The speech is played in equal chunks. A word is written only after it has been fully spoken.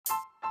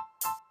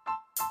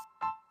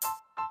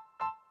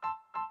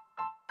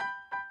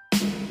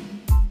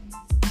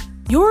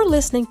You're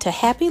listening to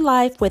Happy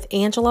Life with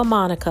Angela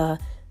Monica,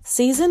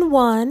 Season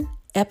 1,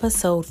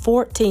 Episode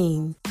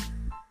 14.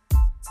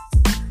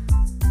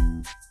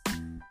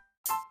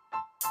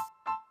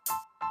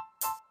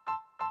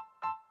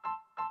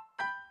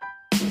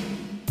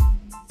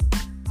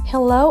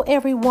 Hello,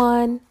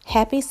 everyone.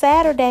 Happy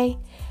Saturday.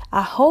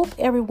 I hope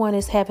everyone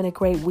is having a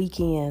great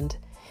weekend.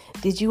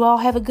 Did you all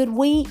have a good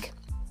week?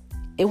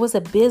 It was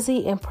a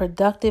busy and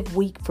productive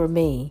week for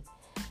me.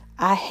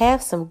 I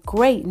have some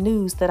great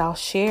news that I'll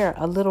share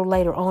a little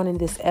later on in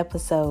this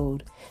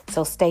episode,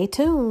 so stay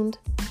tuned.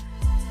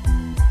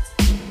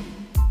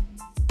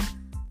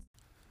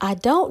 I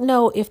don't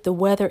know if the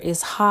weather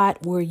is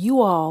hot where you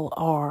all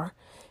are,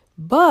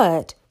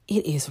 but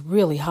it is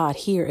really hot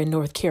here in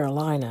North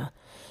Carolina.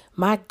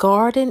 My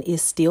garden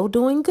is still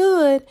doing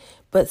good,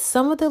 but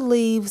some of the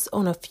leaves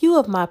on a few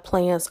of my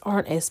plants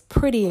aren't as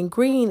pretty and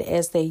green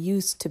as they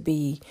used to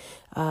be.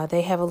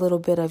 They have a little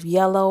bit of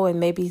yellow and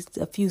maybe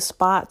a few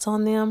spots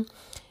on them.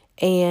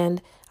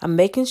 And I'm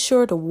making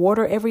sure to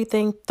water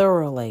everything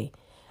thoroughly.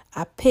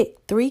 I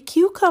picked 3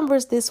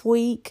 cucumbers this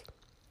week.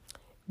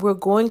 We're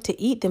going to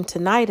eat them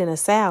tonight in a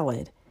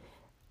salad.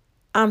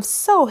 I'm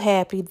so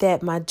happy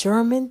that my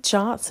German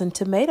Johnson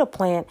tomato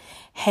plant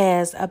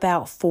has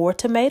about 4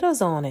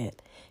 tomatoes on it.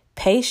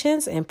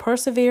 Patience and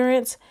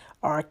perseverance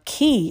are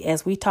key,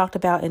 as we talked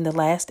about in the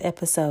last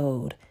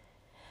episode.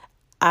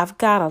 I've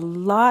got a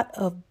lot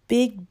of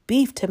big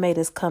beef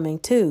tomatoes coming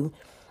too,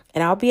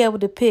 and I'll be able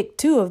to pick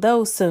 2 of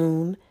those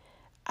soon.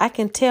 I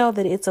can tell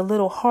that it's a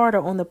little harder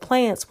on the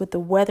plants with the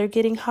weather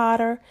getting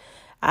hotter.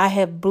 I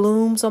have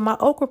blooms on my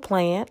okra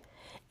plant,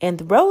 and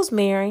the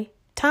rosemary,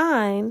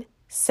 thyme,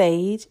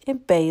 sage,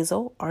 and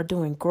basil are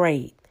doing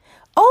great.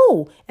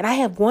 Oh, and I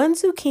have 1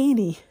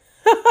 zucchini.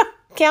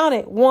 Count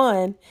it,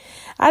 1.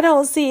 I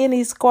don't see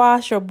any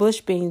squash or bush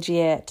beans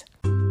yet.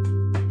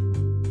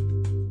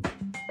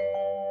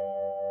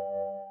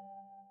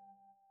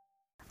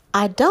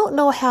 I don't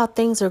know how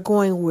things are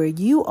going where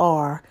you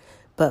are,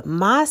 but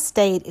my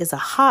state is a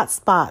hot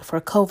spot for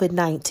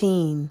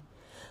COVID-19.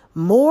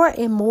 More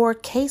and more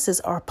cases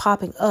are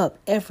popping up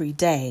every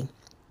day.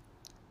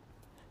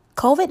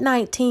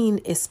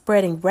 COVID-19 is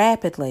spreading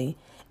rapidly,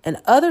 and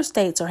other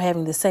states are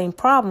having the same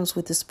problems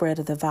with the spread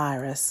of the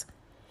virus.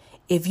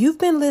 If you've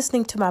been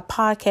listening to my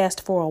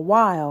podcast for a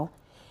while,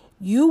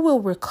 you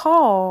will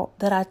recall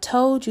that I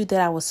told you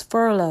that I was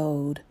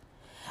furloughed.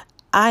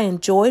 I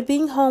enjoyed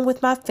being home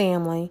with my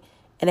family,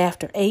 and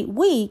after 8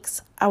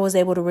 weeks, I was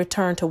able to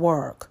return to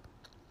work.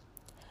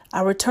 I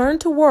returned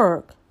to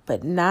work,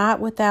 but not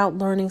without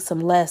learning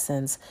some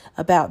lessons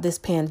about this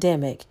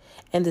pandemic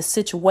and the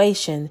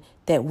situation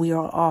that we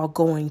are all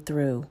going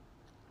through.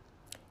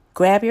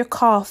 Grab your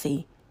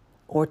coffee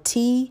or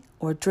tea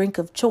or drink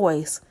of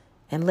choice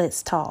and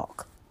let's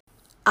talk.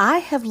 I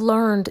have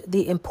learned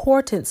the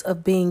importance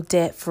of being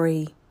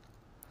debt-free.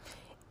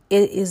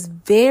 It is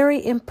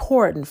very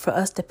important for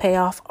us to pay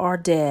off our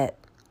debt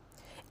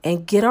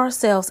and get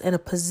ourselves in a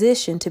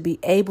position to be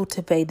able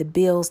to pay the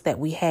bills that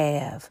we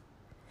have.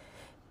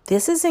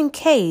 This is in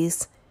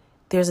case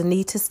there's a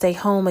need to stay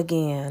home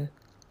again,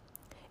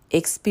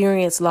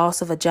 experience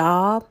loss of a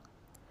job,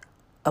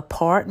 a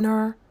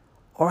partner,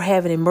 or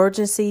have an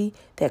emergency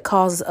that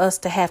causes us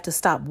to have to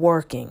stop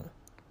working,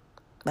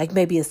 like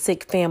maybe a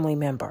sick family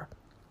member.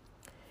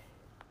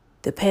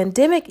 The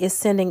pandemic is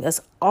sending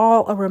us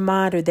all a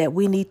reminder that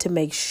we need to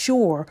make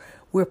sure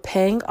we're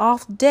paying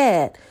off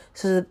debt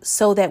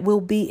so that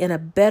we'll be in a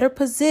better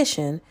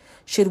position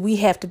should we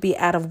have to be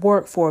out of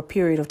work for a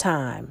period of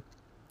time.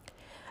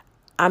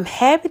 I'm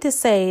happy to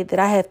say that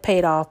I have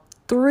paid off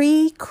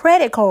 3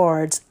 credit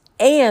cards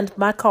and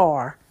my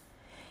car.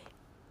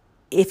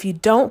 If you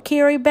don't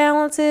carry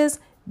balances,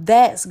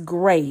 that's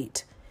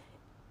great.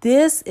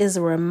 This is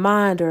a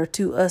reminder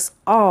to us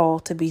all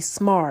to be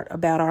smart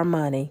about our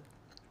money.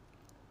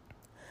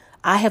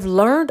 I have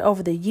learned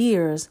over the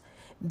years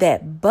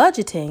that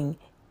budgeting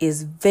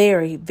is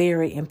very,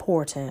 very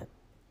important.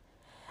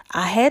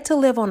 I had to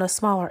live on a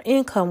smaller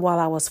income while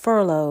I was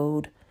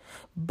furloughed.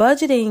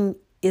 Budgeting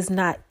is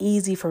not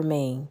easy for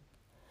me,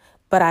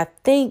 but I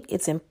think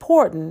it's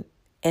important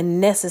and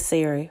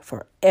necessary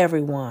for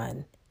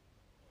everyone.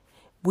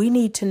 We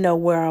need to know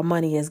where our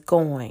money is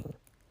going.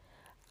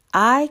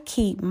 I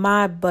keep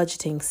my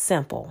budgeting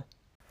simple.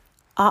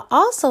 I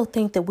also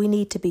think that we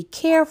need to be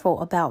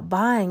careful about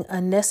buying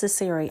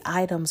unnecessary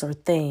items or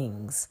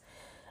things.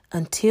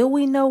 Until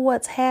we know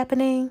what's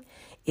happening,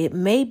 it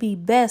may be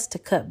best to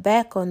cut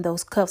back on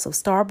those cups of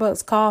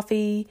Starbucks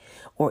coffee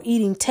or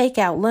eating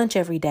takeout lunch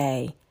every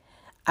day.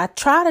 I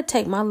try to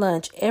take my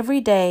lunch every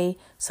day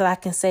so I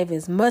can save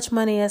as much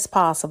money as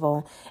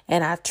possible,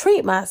 and I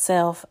treat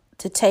myself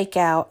to take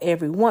out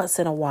every once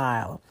in a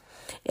while.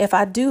 If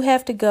I do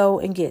have to go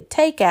and get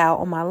takeout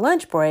on my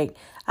lunch break,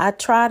 I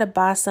try to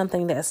buy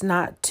something that's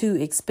not too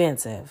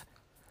expensive.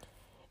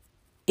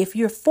 If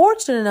you're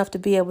fortunate enough to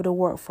be able to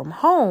work from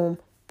home,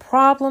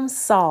 problem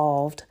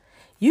solved.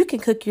 You can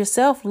cook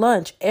yourself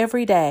lunch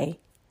every day.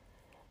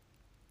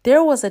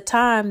 There was a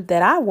time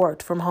that I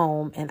worked from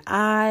home and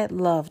I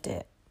loved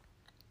it.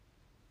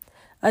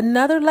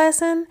 Another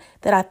lesson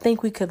that I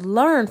think we could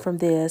learn from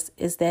this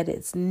is that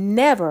it's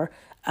never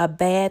a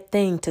bad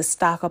thing to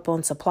stock up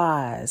on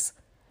supplies.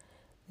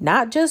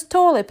 Not just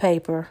toilet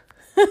paper.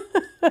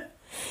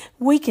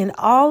 We can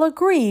all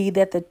agree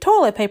that the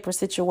toilet paper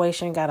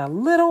situation got a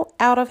little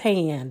out of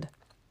hand.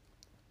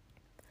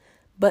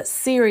 But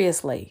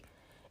seriously,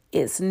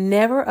 it's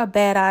never a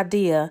bad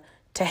idea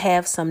to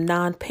have some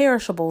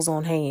non-perishables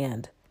on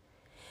hand.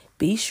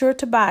 Be sure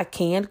to buy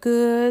canned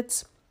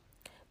goods,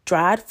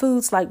 dried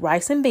foods like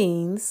rice and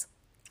beans,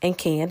 and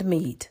canned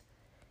meat.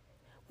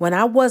 When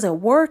I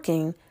wasn't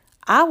working,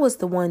 I was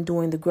the one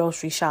doing the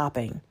grocery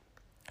shopping.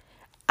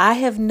 I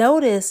have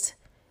noticed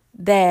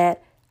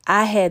that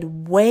I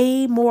had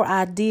way more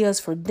ideas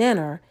for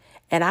dinner,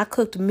 and I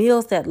cooked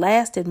meals that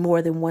lasted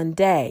more than one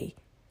day.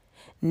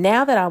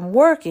 Now that I'm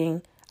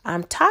working,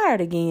 I'm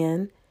tired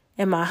again,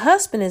 and my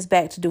husband is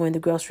back to doing the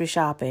grocery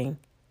shopping.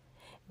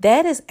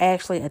 That is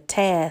actually a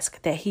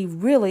task that he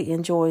really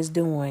enjoys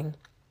doing.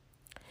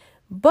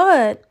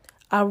 But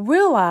I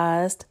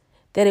realized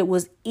that it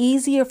was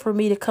easier for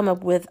me to come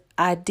up with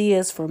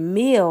ideas for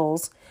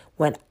meals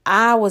when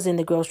I was in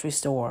the grocery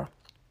store.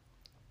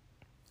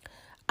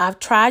 I've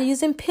tried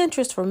using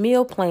Pinterest for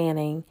meal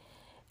planning,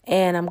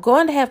 and I'm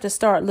going to have to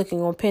start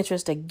looking on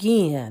Pinterest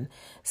again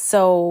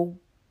so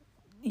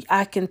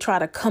I can try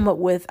to come up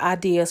with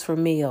ideas for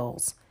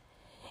meals.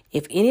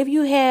 If any of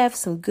you have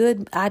some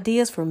good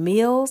ideas for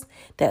meals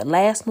that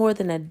last more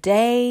than a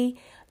day,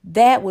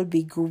 that would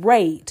be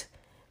great.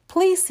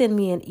 Please send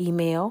me an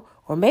email,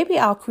 or maybe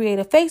I'll create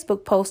a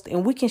Facebook post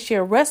and we can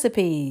share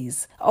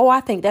recipes. Oh,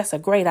 I think that's a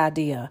great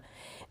idea.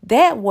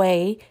 That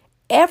way,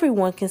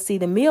 everyone can see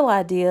the meal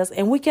ideas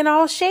and we can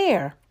all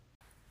share.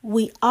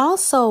 We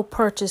also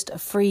purchased a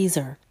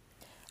freezer.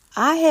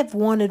 I have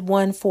wanted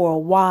one for a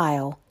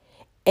while,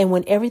 and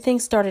when everything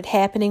started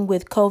happening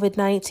with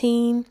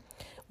COVID-19,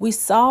 we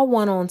saw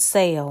one on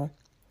sale.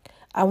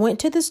 I went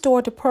to the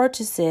store to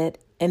purchase it,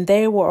 and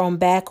they were on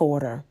back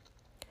order.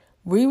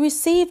 We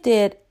received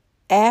it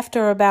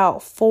after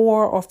about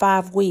 4 or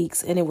 5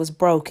 weeks, and it was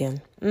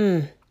broken.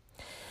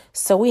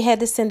 So we had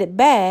to send it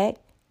back,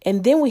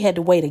 and then we had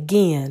to wait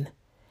again.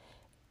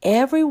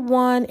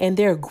 Everyone and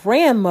their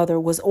grandmother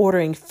was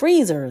ordering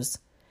freezers.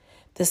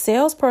 The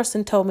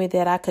salesperson told me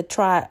that I could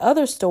try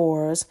other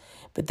stores,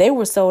 but they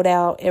were sold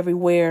out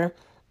everywhere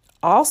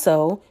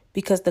also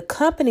because the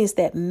companies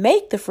that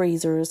make the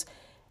freezers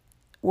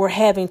were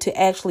having to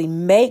actually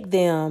make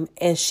them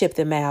and ship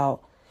them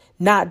out,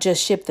 not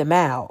just ship them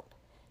out.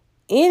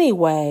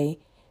 Anyway,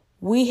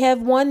 we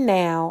have one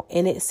now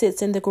and it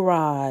sits in the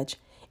garage.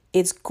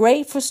 It's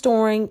great for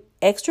storing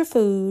extra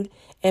food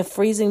and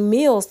freezing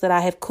meals that I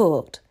have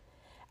cooked.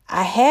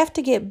 I have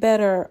to get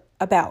better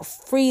about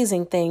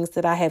freezing things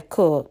that I have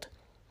cooked.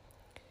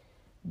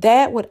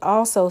 That would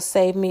also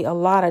save me a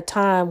lot of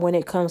time when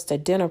it comes to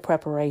dinner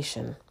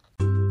preparation.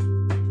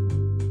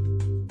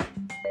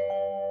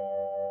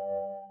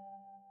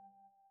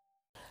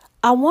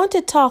 I want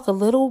to talk a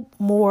little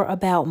more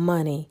about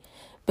money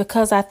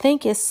because I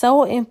think it's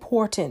so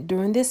important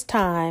during this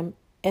time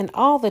and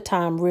all the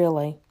time,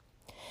 really.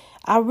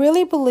 I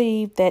really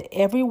believe that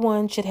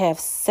everyone should have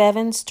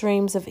 7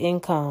 streams of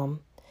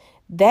income.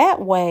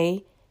 That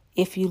way,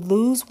 if you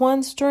lose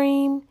one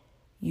stream,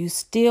 you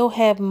still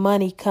have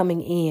money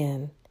coming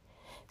in.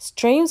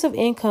 Streams of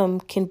income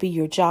can be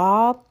your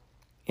job,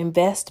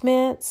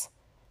 investments,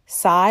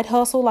 side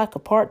hustle like a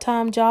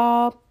part-time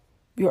job,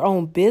 your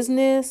own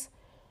business,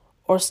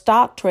 or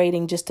stock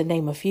trading, just to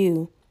name a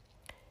few.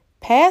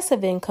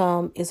 Passive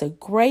income is a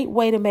great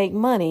way to make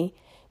money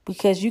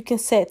because you can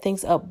set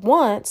things up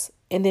once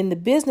and then the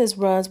business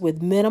runs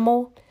with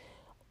minimal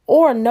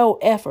or no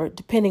effort,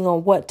 depending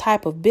on what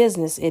type of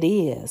business it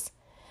is.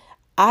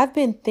 I've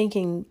been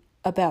thinking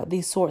about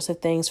these sorts of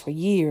things for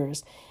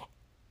years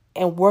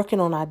and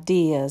working on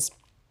ideas,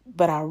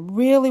 but I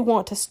really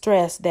want to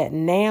stress that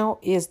now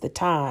is the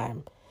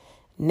time.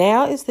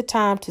 Now is the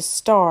time to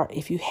start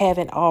if you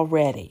haven't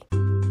already.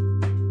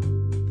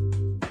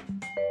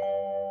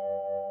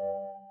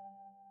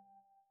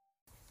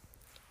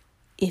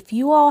 If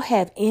you all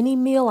have any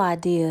meal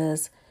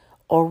ideas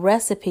or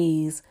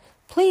recipes,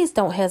 please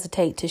don't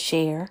hesitate to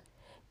share.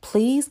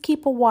 Please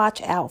keep a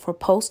watch out for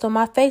posts on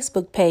my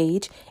Facebook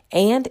page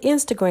and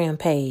Instagram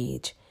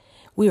page.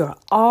 We are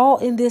all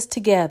in this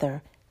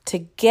together.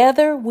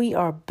 Together we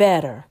are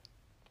better.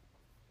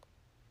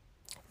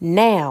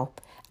 Now,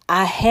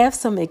 I have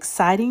some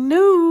exciting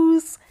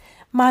news.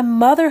 My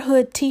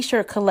motherhood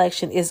t-shirt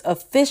collection is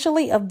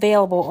officially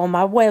available on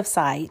my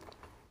website.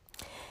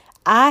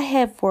 I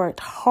have worked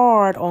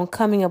hard on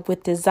coming up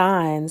with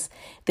designs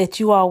that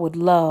you all would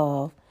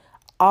love.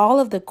 All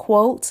of the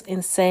quotes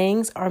and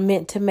sayings are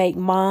meant to make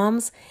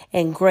moms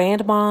and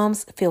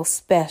grandmoms feel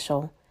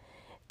special.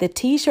 The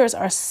t-shirts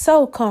are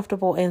so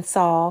comfortable and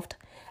soft.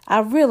 I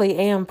really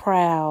am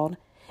proud.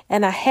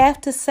 And I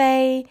have to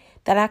say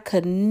that I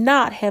could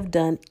not have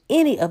done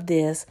any of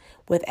this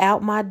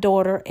without my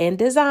daughter and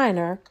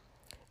designer,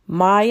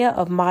 Maya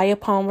of Maya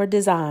Palmer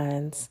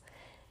Designs.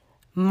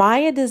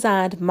 Maya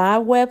designed my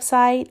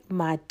website,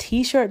 my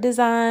t-shirt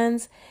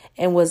designs,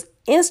 and was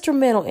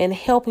instrumental in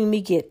helping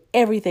me get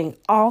everything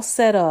all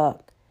set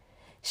up.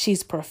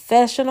 She's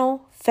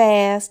professional,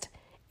 fast,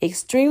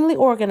 extremely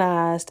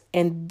organized,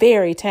 and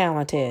very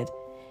talented.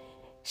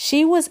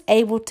 She was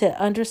able to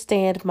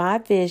understand my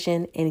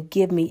vision and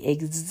give me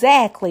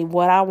exactly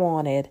what I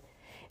wanted.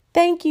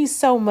 Thank you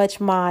so much,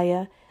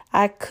 Maya.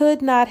 I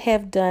could not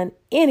have done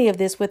any of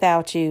this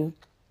without you.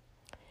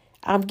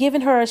 I'm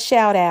giving her a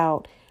shout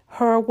out.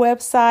 Her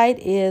website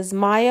is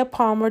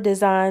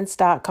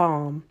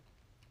mayapalmerdesigns.com.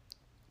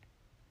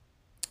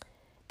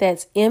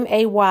 That's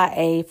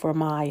Maya for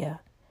Maya.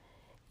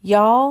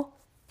 Y'all,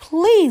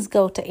 please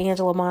go to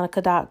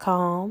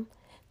angelamonica.com,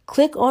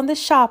 click on the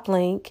shop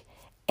link,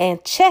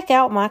 and check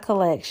out my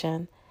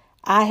collection.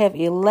 I have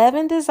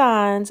 11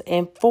 designs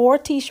and 4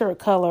 t-shirt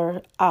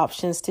color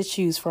options to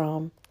choose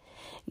from.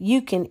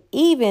 You can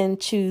even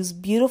choose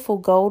beautiful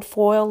gold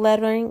foil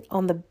lettering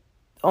on the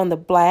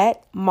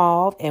black,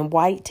 mauve, and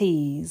white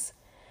tees.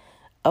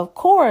 Of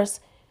course,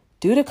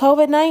 due to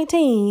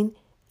COVID-19,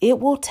 it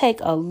will take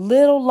a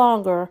little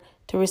longer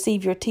to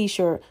receive your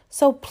t-shirt,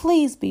 so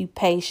please be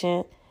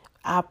patient.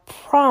 I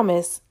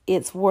promise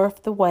it's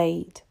worth the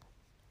wait.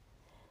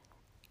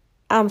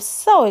 I'm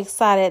so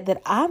excited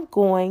that I'm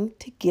going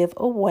to give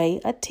away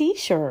a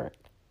t-shirt.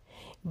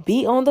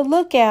 Be on the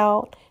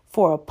lookout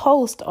for a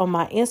post on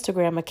my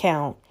Instagram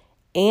account,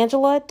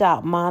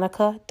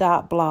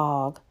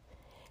 angela.monica.blog.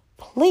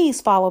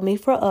 Please follow me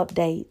for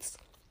updates.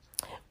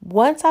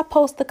 Once I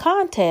post the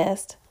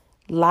contest,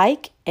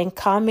 like and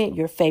comment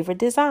your favorite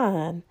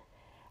design.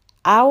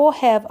 I will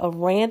have a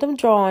random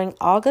drawing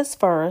August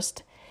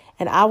 1st,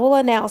 and I will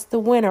announce the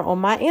winner on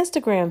my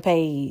Instagram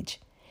page.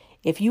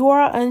 If you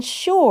are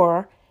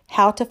unsure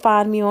how to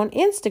find me on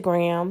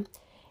Instagram,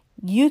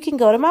 you can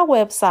go to my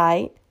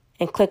website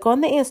and click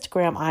on the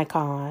Instagram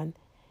icon.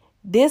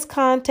 This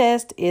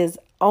contest is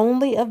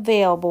only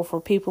available for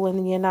people in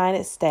the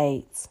United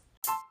States.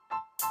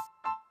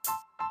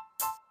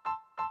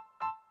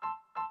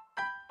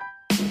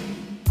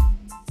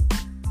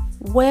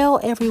 Well,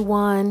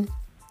 everyone,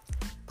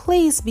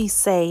 please be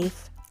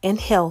safe and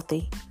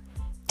healthy.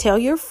 Tell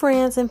your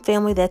friends and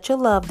family that you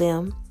love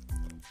them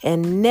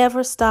and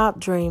never stop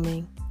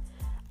dreaming.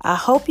 I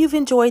hope you've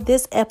enjoyed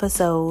this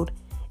episode,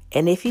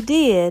 and if you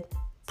did,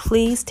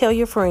 please tell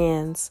your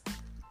friends.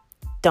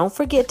 Don't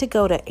forget to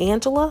go to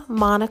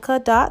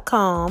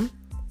angelamonica.com,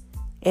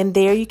 and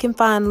there you can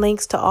find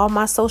links to all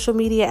my social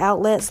media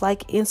outlets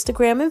like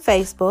Instagram and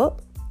Facebook.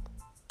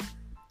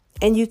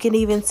 And you can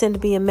even send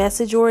me a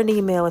message or an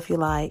email if you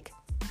like.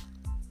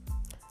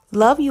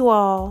 Love you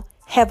all.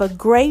 Have a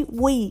great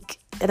week,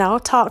 and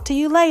I'll talk to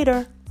you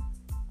later.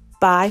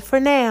 Bye for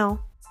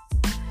now.